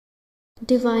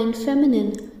Divine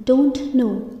Feminine don't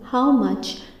know how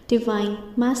much Divine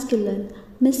Masculine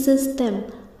misses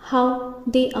them, how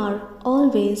they are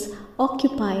always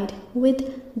occupied with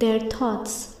their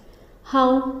thoughts,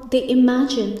 how they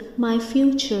imagine my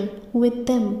future with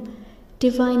them.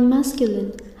 Divine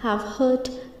Masculine have hurt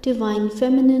Divine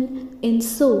Feminine in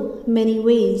so many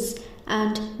ways,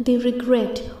 and they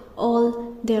regret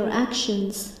all their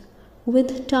actions.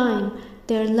 With time,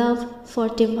 their love for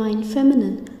Divine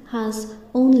Feminine has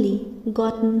only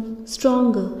gotten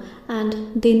stronger,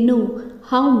 and they know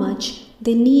how much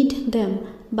they need them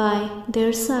by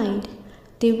their side.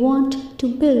 They want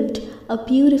to build a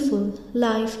beautiful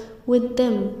life with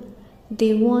them.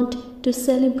 They want to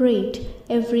celebrate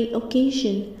every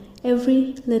occasion,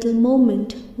 every little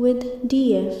moment with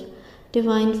DF.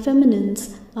 Divine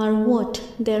Feminines are what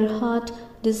their heart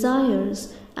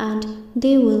desires, and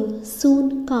they will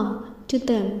soon come to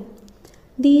them.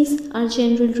 These are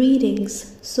general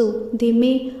readings, so they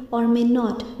may or may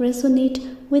not resonate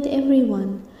with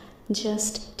everyone.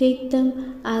 Just take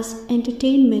them as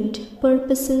entertainment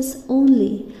purposes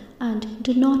only, and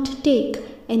do not take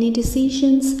any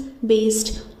decisions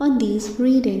based on these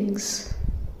readings.